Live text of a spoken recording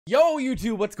Yo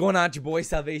YouTube, what's going on? It's your boy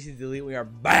Salvationselite. We are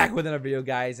back with another video,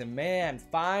 guys, and man,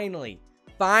 finally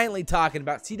talking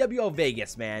about CWL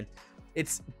Vegas, man.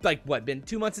 It's like what, been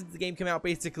 2 months since the game came out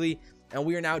basically, and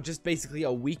we are now just basically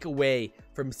a week away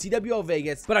from CWL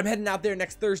Vegas. But I'm heading out there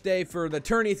next Thursday for the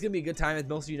tourney. It's gonna be a good time. As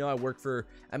most of you know, I work for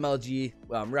MLG,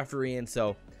 refereeing,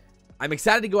 so I'm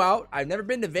excited to go out. I've never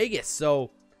been to Vegas, so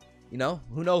you know,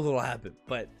 who knows what'll happen.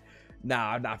 But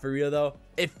nah, not for real though.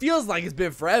 It feels like it's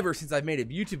been forever since I've made a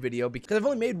YouTube video because I've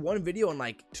only made one video in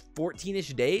like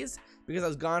 14-ish days because I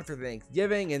was gone for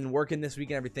Thanksgiving and working this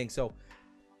week and everything. So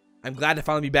I'm glad to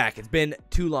finally be back. It's been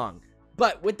too long.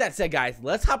 But with that said, guys,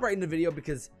 let's hop right into the video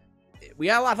because we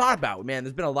got a lot to talk about, man.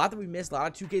 There's been a lot that we missed, a lot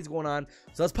of 2Ks going on.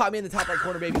 So let's pop me in the top right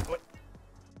corner, baby. What?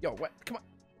 Yo, what? Come on.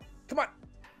 Come on.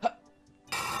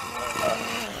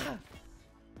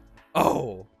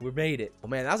 Oh, we made it. Oh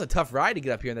man, that was a tough ride to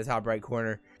get up here in the top right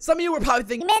corner. Some of you were probably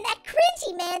thinking, man, that's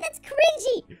cringy, man. That's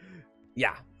cringy.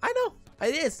 Yeah, I know.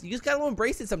 It is. You just gotta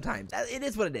embrace it sometimes. It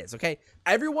is what it is, okay?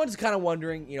 Everyone's kind of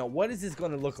wondering, you know, what is this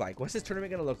going to look like? What's this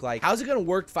tournament going to look like? How's it going to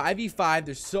work 5v5?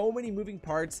 There's so many moving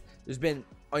parts. There's been,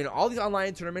 you know, all these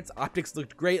online tournaments. OpTics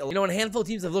looked great. You know, and a handful of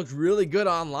teams have looked really good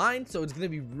online. So it's going to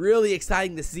be really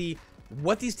exciting to see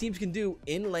what these teams can do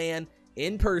in LAN,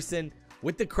 in person,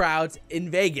 with the crowds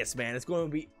in Vegas, man. It's going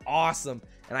to be awesome,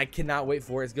 and I cannot wait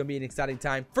for it. It's going to be an exciting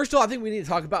time. First of all, I think we need to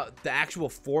talk about the actual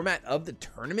format of the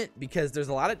tournament because there's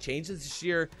a lot of changes this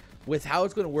year with how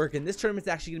it's going to work, and this tournament's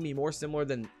actually going to be more similar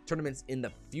than tournaments in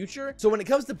the future. So when it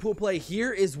comes to pool play,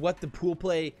 here is what the pool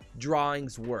play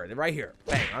drawings were. They're right here,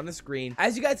 bang, on the screen.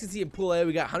 As you guys can see in Pool A,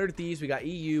 we got 100 Thieves, we got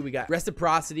EU, we got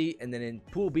Reciprocity, and then in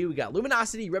Pool B, we got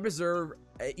Luminocity, Red Reserve,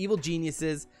 Evil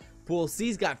Geniuses. Pool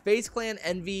C's got FAZE Clan,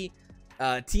 Envy,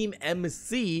 Team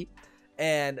MC,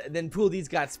 and then Pool D's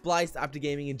got Splyce, OpTic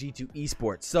Gaming, and G2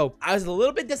 Esports. So I was a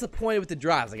little bit disappointed with the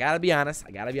draws. I gotta be honest.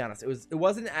 It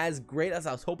wasn't as great as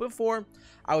I was hoping for.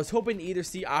 I was hoping to either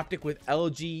see OpTic with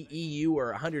LG, EU, or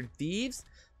 100 Thieves,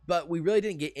 but we really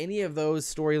didn't get any of those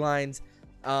storylines.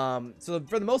 So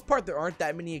for the most part, there aren't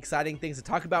that many exciting things to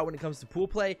talk about when it comes to pool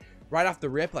play right off the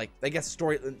rip. Like I guess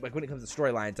when it comes to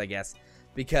storylines, I guess,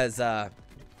 because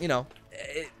you know,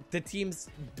 the teams,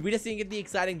 we just didn't get the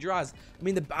exciting draws. I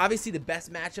mean, obviously the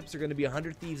best matchups are going to be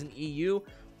 100 Thieves and EU,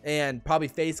 and probably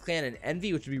FaZe Clan and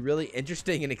Envy, which would be really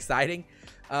interesting and exciting.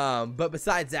 But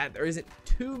besides that, there isn't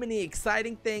too many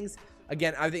exciting things.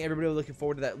 Again, I think everybody was looking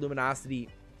forward to that Luminosity,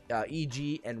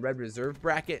 EG, and Red Reserve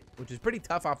bracket, which is pretty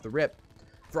tough off the rip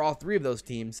for all three of those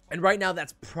teams. And right now,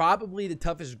 that's probably the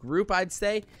toughest group, I'd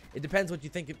say. It depends what you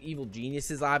think of Evil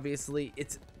Geniuses, obviously.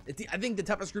 I think the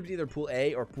toughest group is either Pool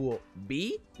A or Pool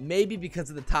B, maybe because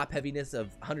of the top heaviness of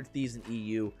 100 Thieves and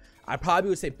EU. I probably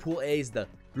would say Pool A is the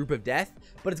group of death,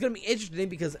 but it's going to be interesting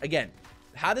because, again,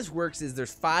 how this works is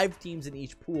there's 5 teams in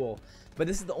each pool, but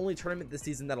this is the only tournament this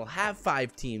season that'll have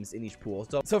 5 teams in each pool.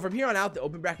 So from here on out, the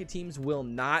open bracket teams will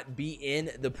not be in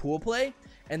the pool play,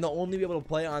 and they'll only be able to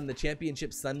play on the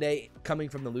championship Sunday coming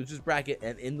from the losers bracket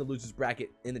and in the losers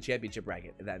bracket in the championship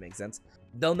bracket, if that makes sense.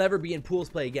 They'll never be in pools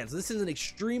play again. So this is an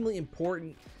extremely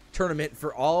important tournament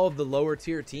for all of the lower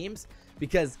tier teams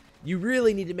because you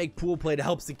really need to make pool play to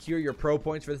help secure your pro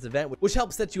points for this event, which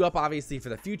helps set you up obviously for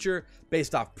the future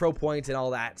based off pro points and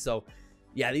all that. So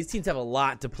yeah, these teams have a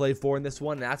lot to play for in this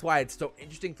one, and that's why it's so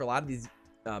interesting for a lot of these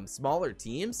smaller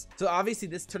teams. So obviously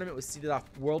this tournament was seeded off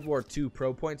World War II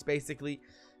pro points basically,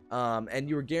 and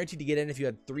you were guaranteed to get in if you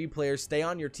had 3 players stay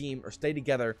on your team or stay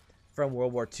together from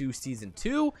World War II Season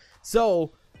 2.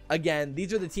 So again,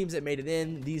 these are the teams that made it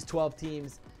in, these 12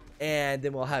 teams, and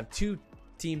then we'll have 2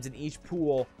 teams in each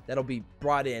pool that'll be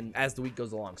brought in as the week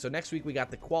goes along. So next week we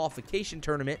got the qualification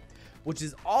tournament, which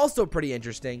is also pretty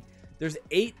interesting. There's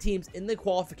 8 teams in the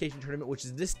qualification tournament, which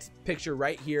is this picture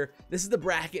right here. This is the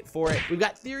bracket for it. We've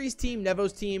got Theory's team,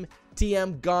 Nevo's team,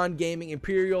 TM, Gone Gaming,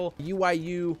 Imperial,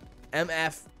 UIU,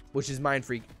 MF, which is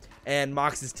Mindfreak, and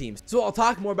Mox's teams. So I'll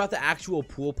talk more about the actual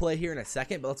pool play here in a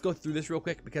second, but let's go through this real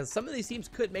quick because some of these teams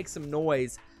could make some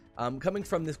noise coming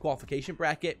from this qualification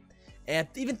bracket. And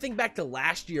even think back to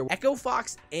last year, Echo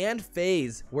Fox and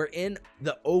FaZe were in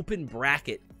the open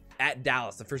bracket at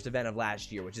Dallas, the first event of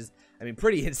last year, which is, I mean,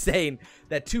 pretty insane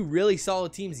that 2 really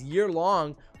solid teams year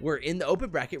long were in the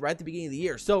open bracket right at the beginning of the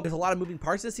year. So there's a lot of moving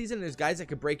parts this season. There's guys that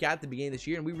could break out at the beginning of this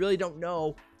year, and we really don't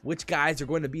know which guys are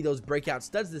going to be those breakout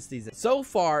studs this season. So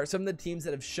far, some of the teams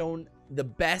that have shown the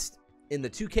best in the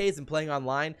 2Ks and playing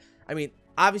online, I mean,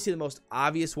 obviously the most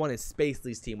obvious one is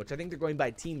Spacely's team, which I think they're going by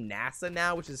Team NASA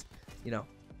now, which is, you know,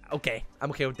 okay,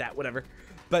 I'm okay with that, whatever.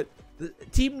 But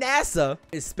Team NASA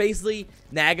is Spacely,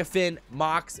 Nagafin,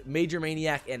 Mox, Major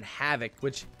Maniac, and Havoc,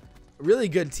 which really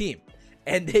good team.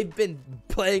 and they've been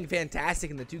playing fantastic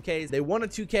in the 2Ks. They won a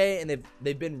 2K, and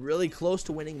they've been really close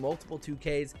to winning multiple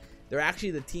 2Ks. They're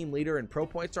actually the team leader in pro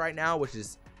points right now, which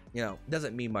is, you know,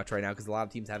 doesn't mean much right now because a lot of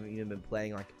teams haven't even been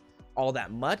playing like all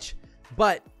that much.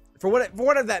 But for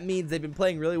whatever that means, they've been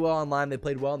playing really well online. They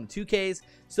played well in the 2Ks.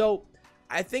 So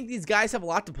I think these guys have a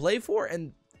lot to play for,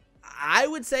 and I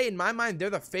would say in my mind they're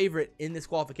the favorite in this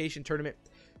qualification tournament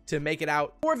to make it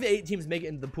out. 4 of the 8 teams make it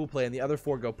into the pool play, and the other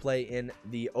 4 go play in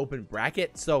the open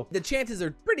bracket. So the chances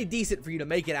are pretty decent for you to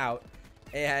make it out.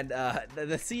 And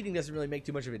the seeding doesn't really make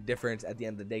too much of a difference at the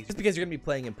end of the day, just because you're going to be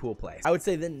playing in pool play. I would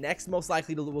say the next most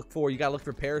likely to look for, you got to look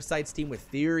for Parasite's team with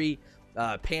Theory,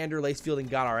 Pander, Lacefield,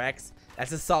 and GodRx.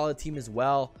 That's a solid team as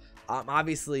well.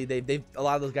 Obviously, a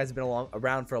lot of those guys have been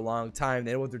around for a long time.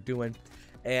 They know what they're doing.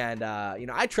 And, you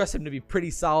know, I trust them to be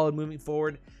pretty solid moving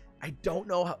forward. I don't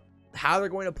know how they're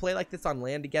going to play like this on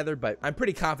LAN together, but I'm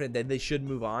pretty confident that they should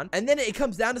move on. And then it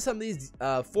comes down to some of these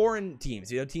foreign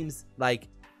teams, you know, teams like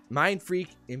Mind Freak,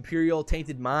 Imperial,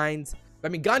 Tainted Minds. I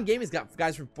mean, Gone Gaming's got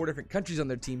guys from 4 different countries on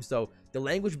their team, so the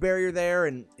language barrier there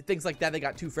and things like that. They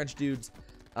got 2 French dudes,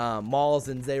 Malls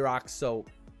and Zayrox, so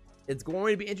it's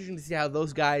going to be interesting to see how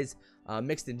those guys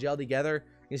mixed and gel together,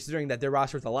 considering that their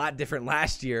roster was a lot different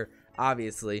last year,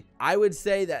 obviously. I would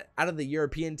say that out of the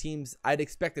European teams, I'd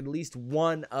expect at least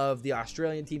one of the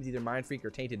Australian teams, either Mind Freak or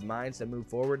Tainted Minds, to move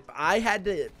forward. If I had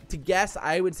to guess,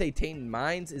 I would say Tainted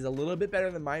Minds is a little bit better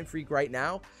than Mind Freak right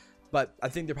now, but I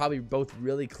think they're probably both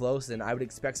really close, and I would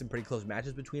expect some pretty close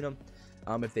matches between them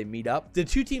if they meet up. The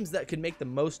 2 teams that could make the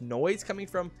most noise coming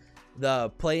from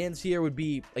the play-ins here would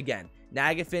be, again,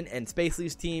 Nagafin and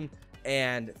Spacely's team,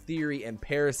 and Theory and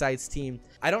Parasite's team.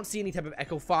 I don't see any type of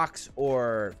Echo Fox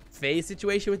or FAZE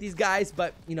situation with these guys,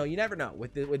 but you know, you never know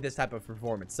with this type of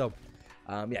performance. So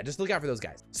yeah, just look out for those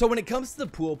guys. So when it comes to the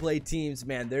pool play teams,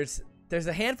 man, there's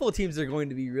a handful of teams that are going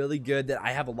to be really good that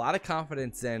I have a lot of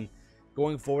confidence in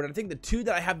going forward. And I think the 2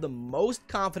 that I have the most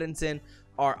confidence in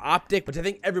are OpTic, which I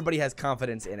think everybody has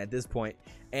confidence in at this point,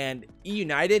 and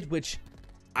EUnited, which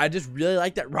I just really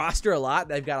like that roster a lot.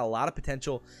 They've got a lot of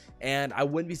potential, and I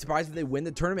wouldn't be surprised if they win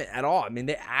the tournament at all. I mean,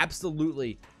 they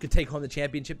absolutely could take home the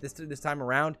championship this time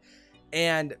around.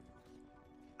 And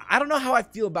I don't know how I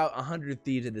feel about 100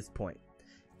 Thieves at this point.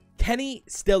 Kenny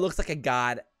still looks like a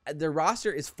god. Their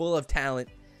roster is full of talent,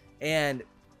 and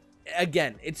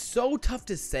again, it's so tough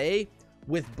to say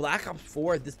with Black Ops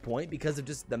 4 at this point because of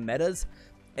just the metas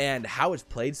and how it's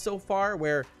played so far,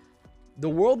 where the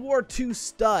World War II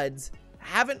studs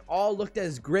haven't all looked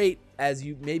as great as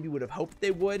you maybe would have hoped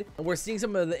they would, and we're seeing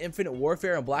some of the Infinite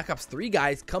Warfare and Black Ops 3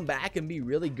 guys come back and be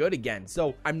really good again.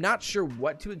 So I'm not sure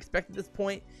what to expect at this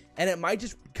point, and it might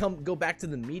just go back to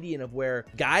the median of where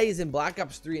guys in Black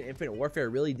Ops 3 and Infinite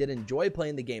Warfare really did enjoy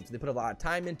playing the game, so they put a lot of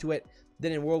time into it.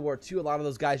 Then in World War II, a lot of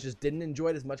those guys just didn't enjoy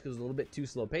it as much because it was a little bit too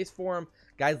slow paced for them.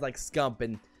 Guys like Scump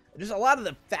and just a lot of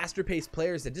the faster paced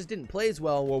players that just didn't play as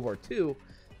well in World War II.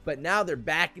 But now they're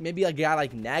back. Maybe a guy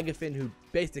like Nagafin, who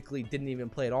basically didn't even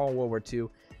play at all in World War II, and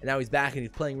now he's back and he's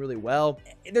playing really well.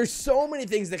 There's so many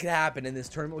things that could happen in this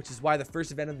tournament, which is why the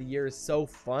first event of the year is so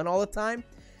fun all the time.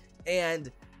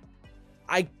 And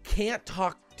I can't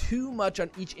talk too much on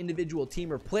each individual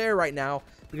team or player right now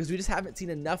because we just haven't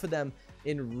seen enough of them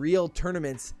in real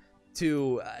tournaments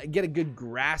to get a good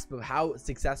grasp of how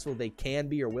successful they can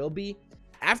be or will be.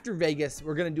 After Vegas,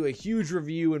 we're going to do a huge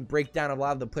review and breakdown of a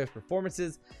lot of the players'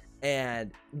 performances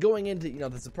and going into, you know,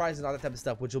 the surprises and all that type of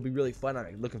stuff, which will be really fun.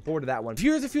 I'm looking forward to that one.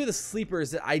 Here's a few of the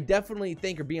sleepers that I definitely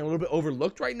think are being a little bit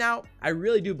overlooked right now. I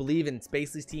really do believe in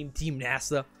Spacely's team, Team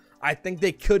NASA. I think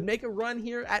they could make a run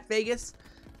here at Vegas,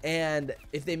 and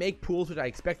if they make pools, which I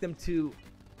expect them to,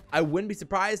 I wouldn't be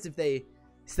surprised if they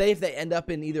end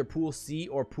up in either Pool C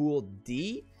or Pool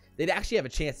D, they'd actually have a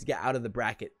chance to get out of the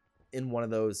bracket in one of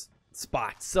those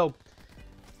spots. So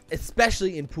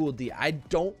especially in Pool D, I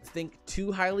don't think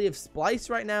too highly of Splyce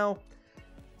right now.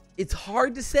 It's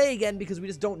hard to say again because we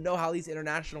just don't know how these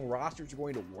international rosters are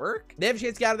going to work. They have a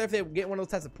chance to get out of there if they get one of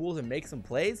those types of pools and make some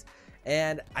plays,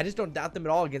 and I just don't doubt them at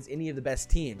all against any of the best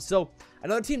teams. So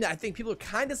another team that I think people are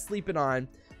kind of sleeping on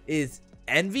is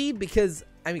Envy, because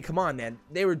I mean, come on, man,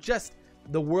 they were just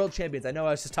the world champions. I know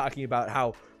I was just talking about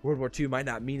how World War II might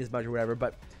not mean as much or whatever,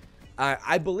 but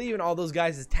I believe in all those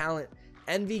guys' talent.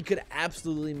 Envy could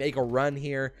absolutely make a run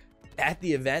here at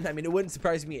the event. I mean, it wouldn't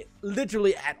surprise me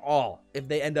literally at all if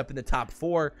they end up in the top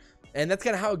 4. And that's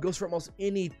kind of how it goes for almost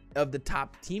any of the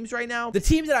top teams right now. The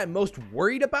team that I'm most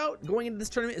worried about going into this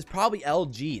tournament is probably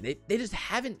LG. They just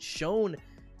haven't shown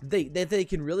that they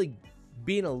can really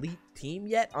be an elite team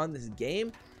yet on this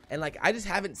game. And like, I just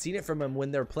haven't seen it from them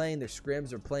when they're playing their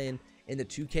scrims or playing in the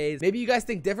 2Ks. Maybe you guys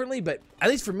think differently, but at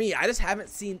least for me, I just haven't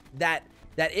seen that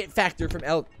it factor from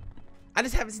LG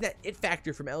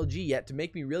yet to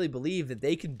make me really believe that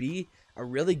they could be a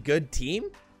really good team.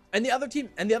 And the other team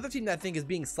that I think is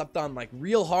being slept on like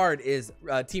real hard is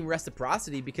Team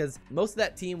Reciprocity, because most of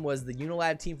that team was the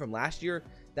EUnited team from last year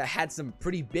that had some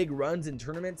pretty big runs in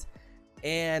tournaments.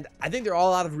 And I think they're all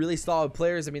a lot of really solid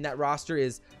players. I mean, that roster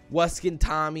is Wuskin,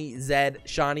 Tommy, Zed,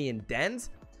 Shawnee, and Denz.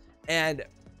 And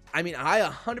I mean, I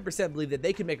 100% believe that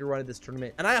they could make a run at this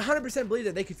tournament. And I 100% believe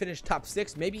that they could finish top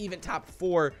 6, maybe even top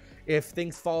 4 if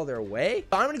things fall their way.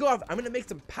 So I'm going to make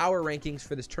some power rankings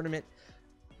for this tournament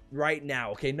right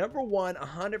now. Okay, number 1,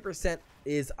 100%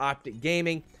 is OpTic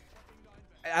Gaming.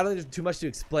 I don't think there's too much to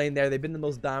explain there. They've been the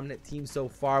most dominant team so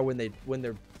far when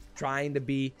they're trying to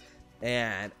be,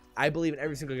 and I believe in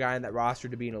every single guy in that roster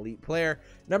to be an elite player.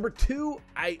 Number 2,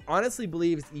 I honestly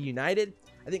believe is EUnited.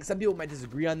 I think some people might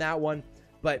disagree on that one,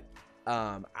 but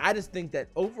I just think that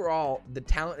overall the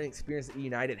talent and experience that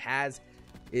EUnited has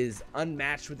is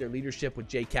unmatched with their leadership with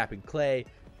JCap and Clay,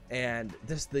 and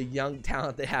just the young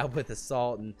talent they have with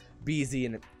Assault and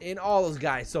BZ and all those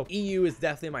guys. So EU is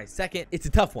definitely my second. It's a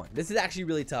tough one. This is actually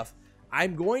really tough.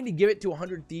 I'm going to give it to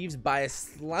 100 Thieves by a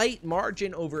slight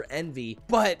margin over Envy,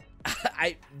 but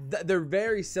they're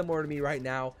very similar to me right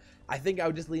now. I think I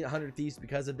would just lean 100 Thieves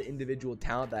because of the individual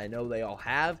talent that I know they all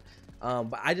have.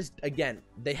 But I just, again,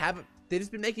 they've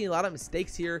just been making a lot of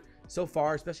mistakes here so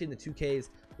far, especially in the 2Ks,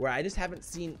 where I just haven't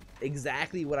seen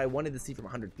exactly what I wanted to see from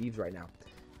 100 Thieves right now.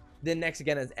 Then next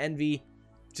again is Envy,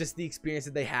 just the experience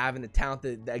that they have and the talent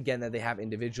that they have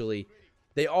individually.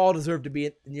 They all deserve to be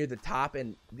near the top,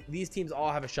 and these teams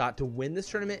all have a shot to win this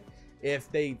tournament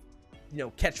if they,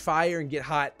 catch fire and get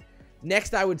hot.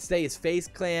 Next, I would say is FAZE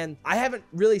Clan. I haven't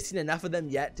really seen enough of them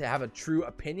yet to have a true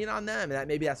opinion on them, and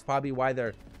maybe that's probably why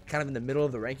they're kind of in the middle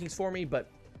of the rankings for me. But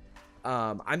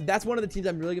that's one of the teams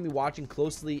I'm really gonna be watching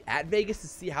closely at Vegas to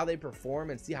see how they perform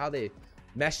and see how they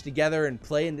mesh together and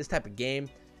play in this type of game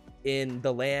in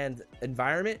the land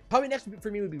environment. Probably next for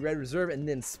me would be Red Reserve and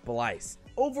then Splyce.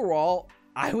 Overall,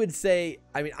 I would say,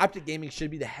 OpTic Gaming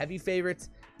should be the heavy favorites,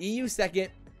 EU second,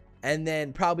 and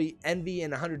then probably Envy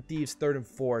and 100 Thieves third and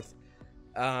fourth.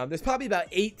 There's probably about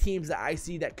 8 teams that I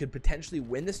see that could potentially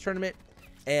win this tournament,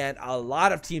 and a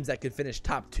lot of teams that could finish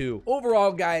top 2.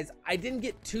 Overall, guys, I didn't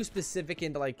get too specific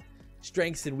into like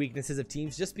strengths and weaknesses of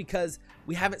teams just because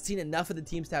we haven't seen enough of the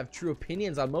teams to have true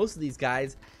opinions on most of these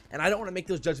guys, and I don't want to make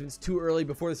those judgments too early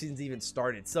before the season's even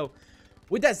started. So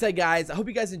with that said, guys, I hope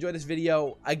you guys enjoyed this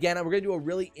video. Again, we're going to do a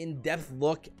really in-depth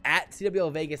look at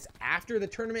CWL Vegas after the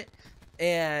tournament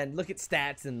and look at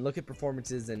stats and look at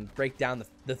performances and break down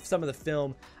some of the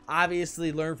film.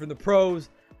 Obviously, learn from the pros,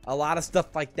 a lot of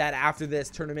stuff like that after this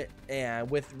tournament. And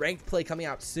with ranked play coming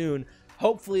out soon,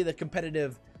 hopefully the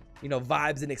competitive,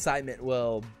 vibes and excitement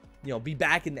will, be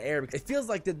back in the air. It feels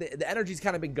like the energy's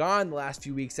kind of been gone the last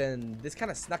few weeks, and this kind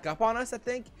of snuck up on us, I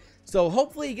think. So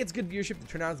hopefully it gets good viewership. The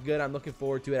turnout's good. I'm looking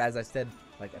forward to it, as I've said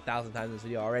like 1,000 times in this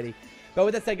video already. But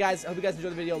with that said, guys, I hope you guys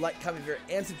enjoyed the video. Like, comment, share,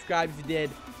 and subscribe if you did.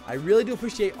 I really do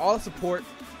appreciate all the support.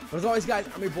 But as always, guys,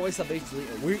 I'm your boy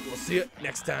Salvationselite, and we will see you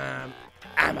next time.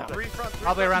 I'm out.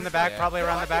 Probably around the back. Probably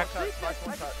around the back.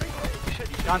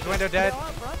 John's window dead.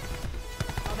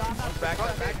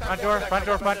 Front door.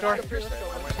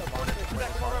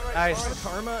 Nice.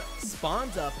 Karma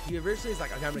spawns up. He originally is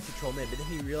like, okay, I'm gonna control mid, but then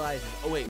he realizes, oh wait,